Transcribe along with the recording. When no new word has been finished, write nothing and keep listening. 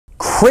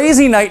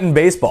crazy night in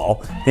baseball.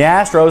 The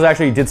Astros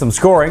actually did some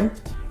scoring,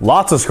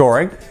 lots of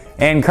scoring,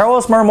 and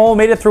Carlos Marmol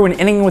made it through an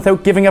inning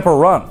without giving up a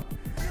run.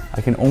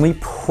 I can only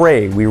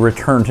pray we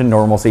return to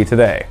normalcy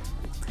today.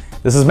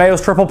 This is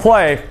Mayo's Triple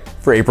Play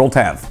for April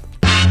 10th.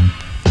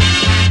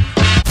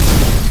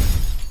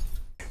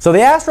 So the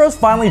Astros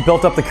finally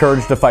built up the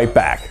courage to fight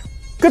back.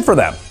 Good for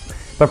them.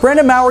 But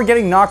Brandon Maurer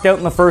getting knocked out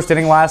in the first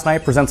inning last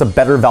night presents a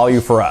better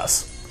value for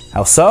us.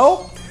 How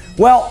so?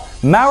 Well,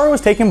 Maurer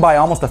was taken by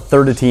almost a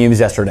third of teams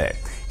yesterday,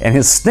 and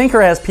his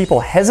stinker has people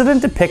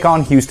hesitant to pick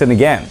on Houston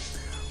again.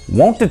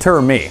 Won't deter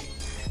me.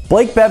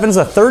 Blake Bevan's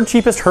the third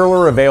cheapest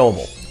hurler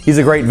available. He's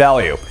a great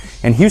value,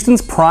 and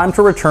Houston's primed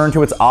to return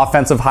to its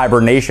offensive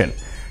hibernation.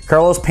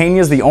 Carlos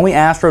Pena is the only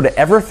Astro to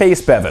ever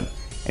face Bevan,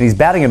 and he's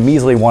batting a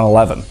measly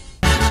 111.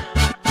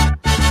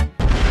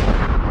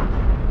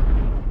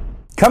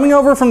 Coming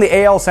over from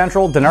the AL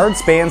Central, Denard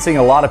Span seeing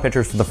a lot of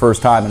pitchers for the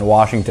first time in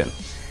Washington.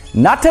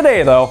 Not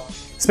today, though.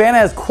 Span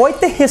has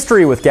quite the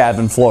history with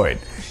Gavin Floyd.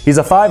 He's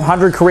a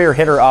 .500 career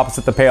hitter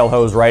opposite the Pale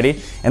Hose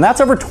righty, and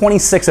that's over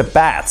 26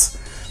 at-bats.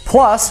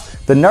 Plus,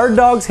 the Nard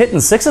Dog's hit in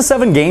 6 of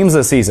 7 games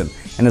this season,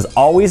 and is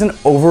always an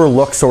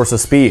overlooked source of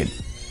speed.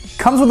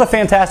 Comes with a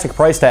fantastic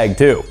price tag,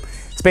 too.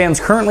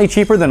 Span's currently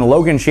cheaper than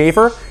Logan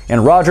Schaefer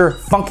and Roger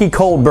Funky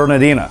Cold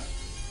Bernardina.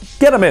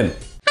 Get him in!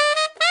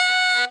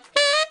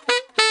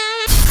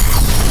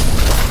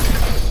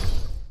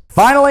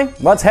 Finally,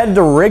 let's head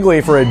to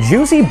Wrigley for a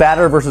juicy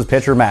batter versus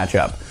pitcher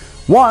matchup.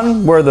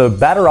 One where the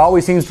batter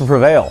always seems to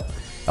prevail.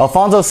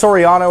 Alfonso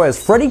Soriano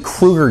has Freddy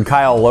Kruegered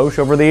Kyle Lohse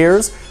over the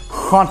years,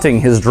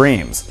 haunting his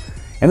dreams.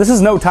 And this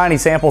is no tiny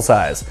sample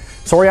size.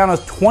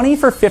 Soriano's 20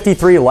 for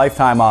 53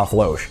 lifetime off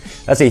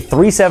Lohse. That's a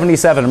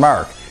 .377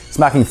 mark,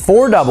 smacking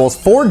 4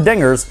 doubles, 4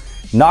 dingers,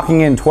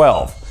 knocking in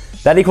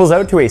 12. That equals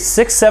out to a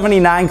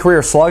 .679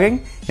 career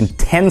slugging and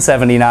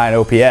 .1079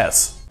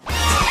 OPS.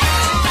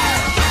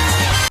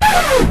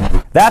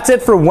 That's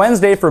it for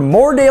Wednesday. For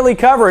more daily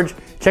coverage,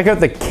 check out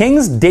the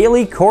Kings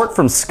Daily Court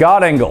from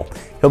Scott Engel.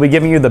 He'll be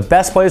giving you the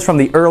best plays from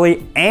the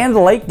early and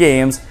late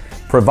games,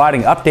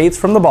 providing updates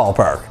from the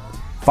ballpark.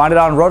 Find it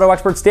on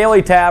RotoExperts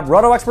Daily tab,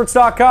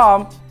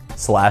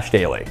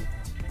 rotoexperts.com/daily.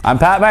 I'm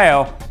Pat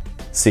Mayo.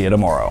 See you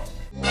tomorrow.